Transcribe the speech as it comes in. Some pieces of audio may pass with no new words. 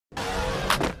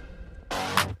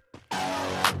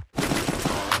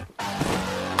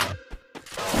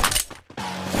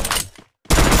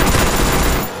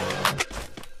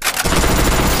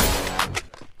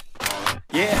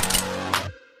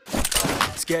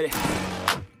get it.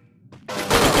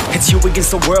 It's you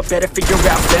against the world, better figure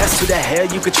out fast who the hell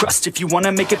you could trust. If you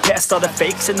wanna make it past all the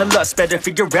fakes and the lust, better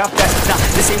figure out fast. Nah,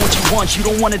 this ain't what you want, you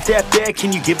don't want it that bad.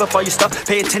 Can you give up all your stuff?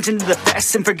 Pay attention to the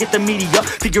facts and forget the media.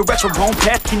 Figure out your own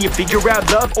path, can you figure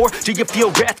out love? Or do you feel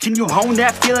wrath? Can you hone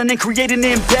that feeling and create an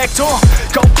impact?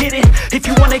 Go get it, if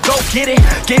you want it, go get it.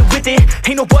 Get with it,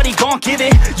 ain't nobody gon' give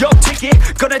it your ticket,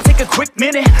 gonna take a quick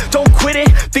minute. Don't quit it,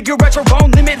 figure out your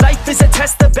own limit. Life is a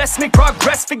test, the best make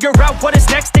progress. Figure out what is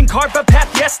next and carve a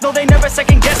path, yes. No, they never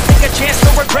second guess, take a chance,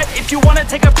 no regret. If you wanna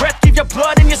take a breath, give your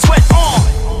blood and your sweat on.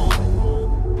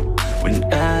 When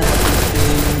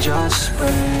everything just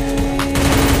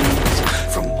breaks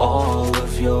from all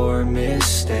of your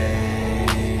mistakes,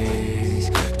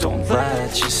 don't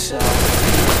let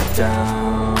yourself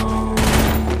down.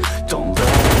 Don't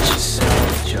let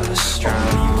yourself just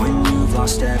drown. When you've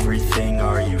lost everything,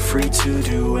 are you free to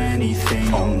do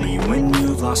anything? Only when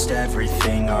you've lost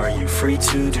everything are you free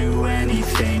to do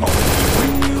anything. Only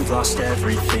when you've lost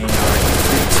everything are you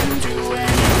free to do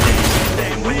anything. And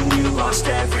then when you lost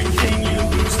everything, you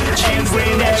lose the chance. And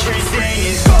when everything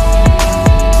is gone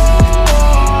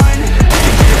and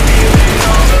you're feeling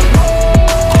all alone,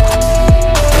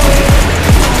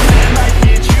 don't let life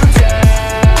get you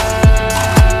down.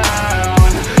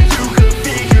 You could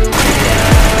figure it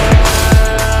out.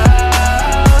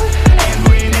 And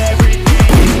when everything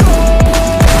is gone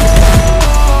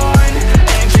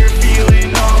and you're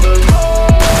feeling all alone,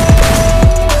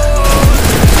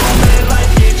 don't let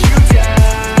life get you down.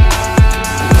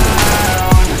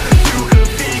 You could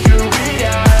figure it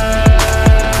out.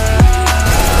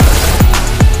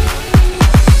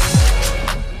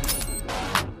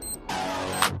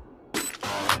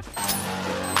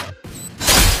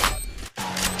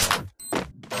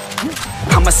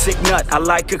 I'm a sick nut, I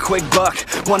like a quick buck.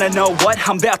 Wanna know what?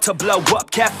 I'm about to blow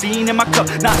up. Caffeine in my cup,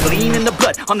 not lean in the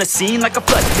blood. On the scene like a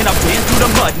flood, and I've been through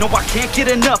the mud. No, I can't get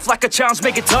enough, like a challenge,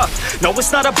 make it tough. No,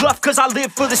 it's not a bluff, cause I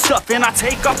live for this stuff. And I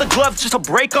take off the gloves just to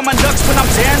break all my nuts. When I'm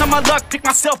down on my luck, pick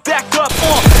myself back up.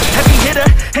 Heavy hitter,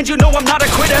 and you know I'm not a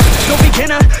quitter. No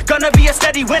beginner, gonna be a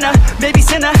steady winner. Maybe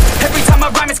sinner, every time I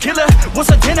rhyme is killer. Once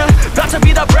a dinner, about to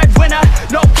be the breadwinner.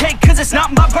 No cake, cause it's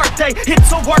not my birthday.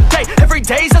 It's a work day, every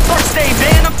day's a Thursday.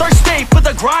 Man, I'm thirsty for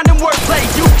the grind and wordplay.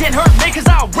 You can't hurt me, cause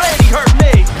I already hurt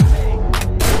me.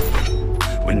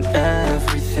 When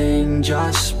everything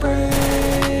just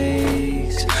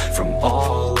breaks from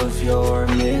all of your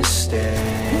mistakes,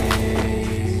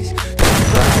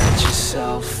 don't let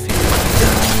yourself feel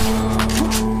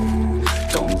down.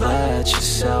 Don't let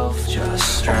yourself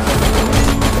just drown.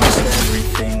 Lost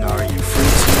everything, are you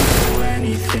free to do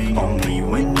anything? Only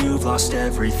when you've lost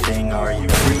everything are you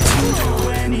free to do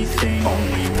anything.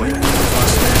 Only when you've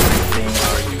lost everything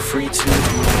are you free to do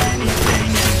anything.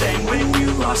 And then when you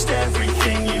lost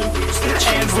everything, you lose the chance.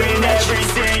 And when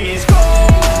everything is gone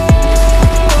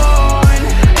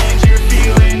and you're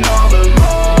feeling all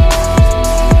alone,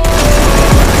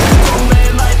 don't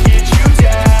let life get you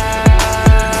down.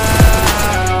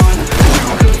 You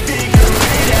could figure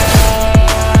it out.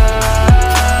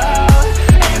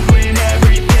 And when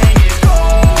everything is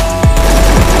gone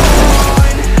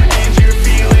and you're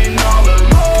feeling all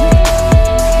alone,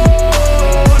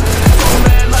 don't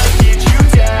let life get you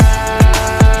down.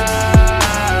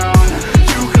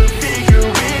 You could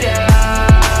figure it out.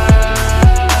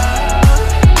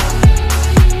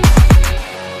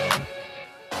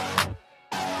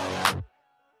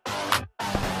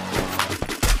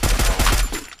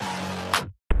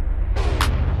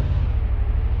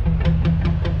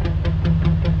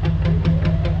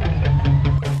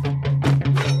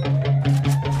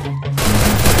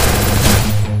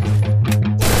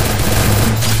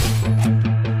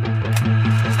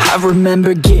 I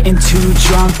remember getting too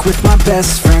drunk with my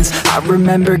best friends. I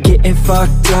remember getting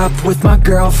fucked up with my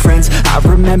girlfriends. I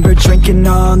remember drinking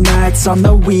all nights on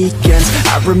the weekends.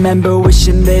 I remember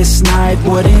wishing this night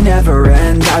wouldn't ever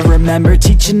end. I remember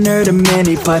teaching her to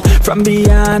mini putt from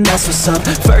beyond, that's what's up.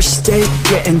 First date,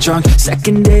 getting drunk.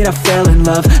 Second date, I fell in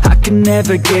love. I can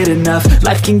never get enough.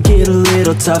 Life can get a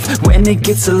little tough when it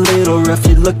gets a little rough.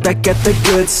 You look back at the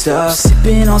good stuff.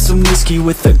 Sipping on some whiskey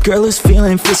with a girl who's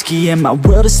feeling frisky, and my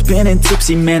world is spinning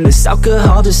tipsy. Man, this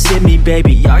alcohol just hit me,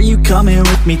 baby. Are you coming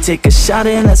with me? Take a shot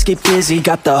and let's get busy.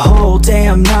 Got the whole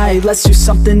damn night, let's do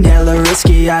something hella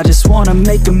risky. I just wanna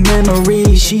make a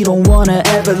memory. She don't wanna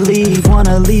ever leave,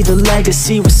 wanna leave a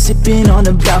legacy. We're sipping on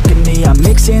the balcony, I'm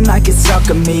mixing like it's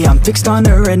alchemy. I'm fixed on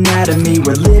her anatomy.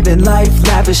 We're living life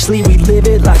lavishly, we live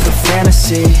it like a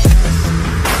fantasy.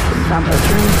 Sometimes I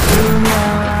drink too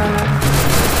much,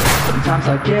 sometimes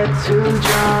I get too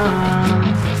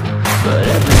drunk, but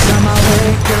every time I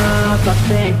wake up, I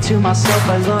think to myself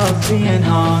I love being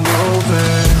hungover.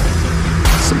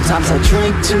 Sometimes I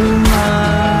drink too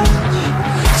much,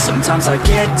 sometimes I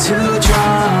get too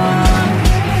drunk,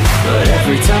 but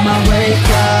every time I wake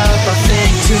up I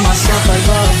think to myself I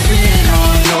love being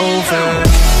hungover.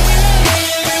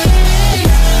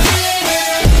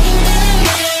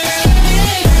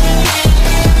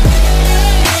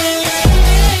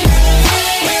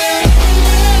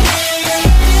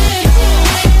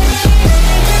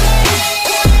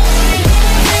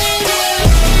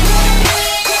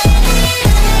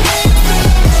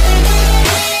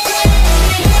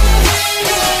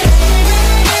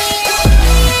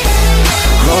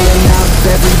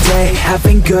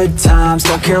 Having good times,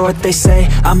 don't care what they say,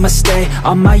 I'ma stay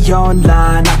on my own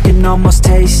line. I can almost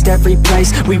taste every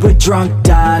place we were drunk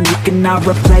dine. You cannot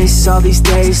replace all these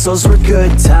days, those were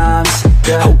good times.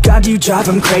 Oh God, you drive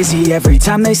them crazy every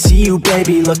time they see you,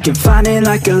 baby. Looking fine and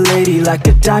like a lady, like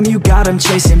a dime you got them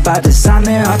chasing. By design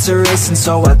their hearts are racing,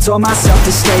 so I told myself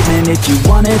this statement: if you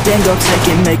want it, then go take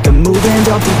it, make a move and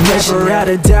don't be patient. Never had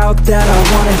a doubt that I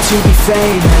wanted to be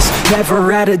famous,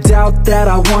 never had a doubt that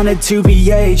I wanted to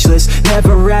be ageless,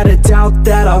 never had a doubt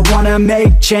that I wanna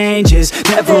make changes,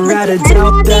 never had a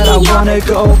doubt that I wanna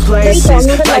go places.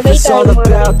 Life is all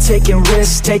about taking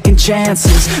risks, taking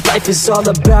chances. Life is all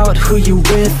about who you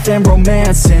with and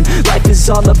romancing. Life is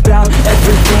all about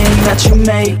everything that you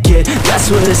make it. That's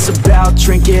what it's about,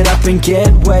 drink it up and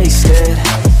get wasted.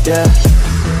 Yeah.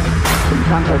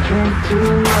 Sometimes I drink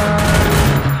too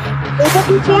much,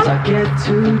 sometimes I get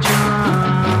too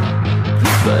drunk,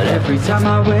 but every time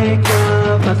I wake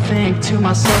up I think to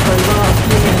myself I love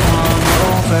being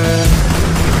hungover.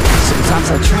 Sometimes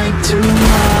I drink too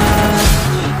much,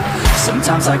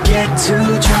 sometimes I get too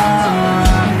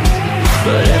drunk,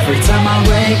 but every time I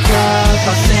wake up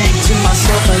I think to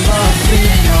myself I love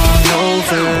being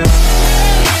hungover.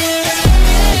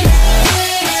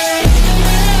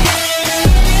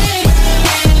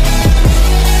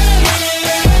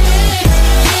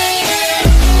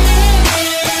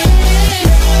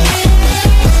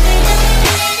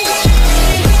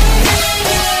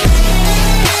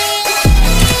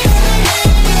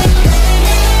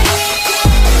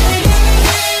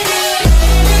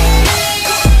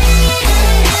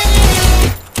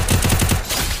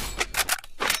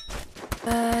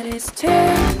 But it's too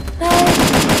late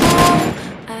now,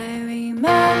 I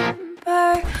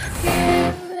remember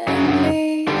you and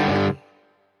me,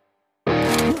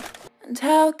 and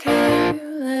how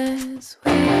careless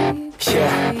we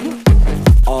could be.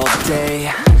 All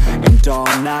day and all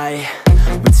night,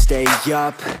 we'd stay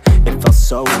up, it felt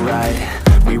so right.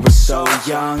 We were so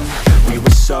young, we were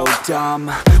so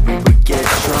dumb, we would get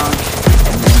drunk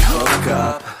and then hook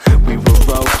up. We were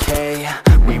okay,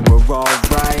 we were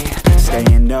alright,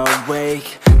 staying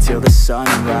awake till the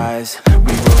sunrise.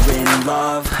 We were in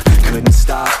love, couldn't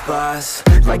stop us,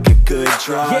 like a good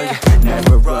drug,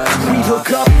 never enough. We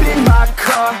hook up in my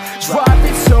car,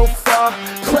 driving so far,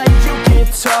 play you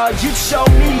guitar, you show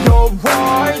me your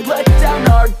art, let down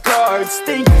our guards,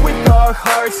 think with our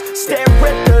hearts, stare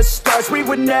at the stars, we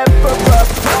were never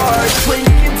apart.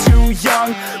 Drinking too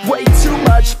young, way too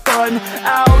much fun,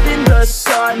 out in the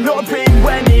sun, hoping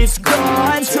when it's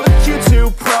gone. Took you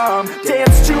to prom,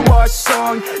 dance to our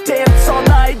song, dance all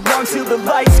night long till the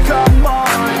lights come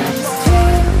on.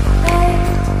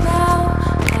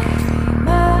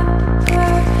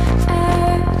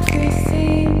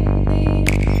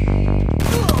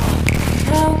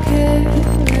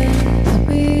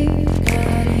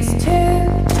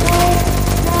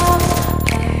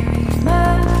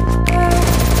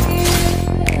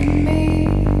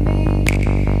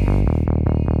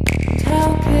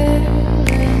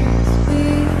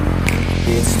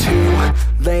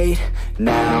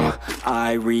 Now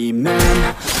I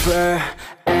remember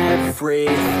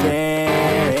everything,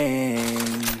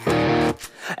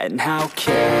 and how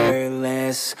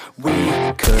careless we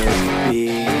could be,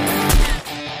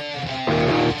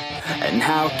 and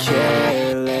how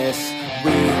careless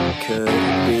we could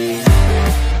be,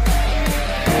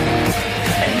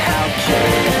 and how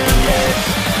careless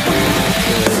we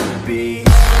could be.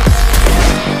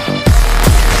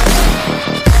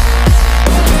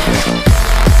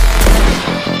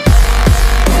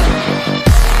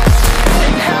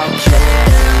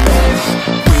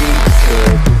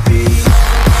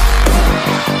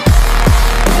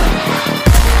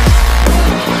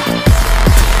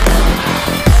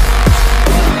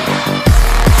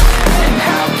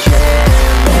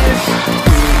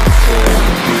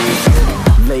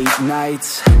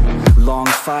 Nights, long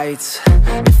fights,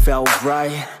 it felt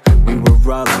right, we were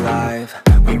alive.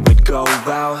 We would go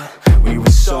out, we were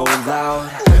so loud,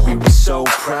 we were so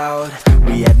proud,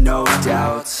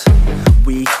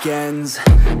 weekends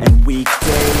and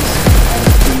weekdays,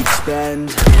 and we'd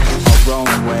spend our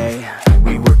own way.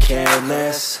 We were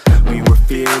careless, we were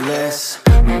fearless,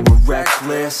 we were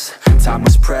reckless, time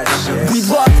was precious. We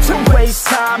loved to waste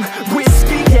time,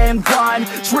 whiskey and wine,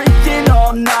 drinking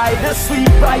all night, asleep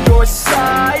by your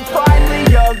side.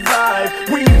 Finally alive,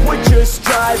 we would just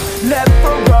drive, never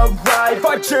arrive.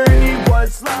 Our journey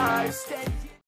was life.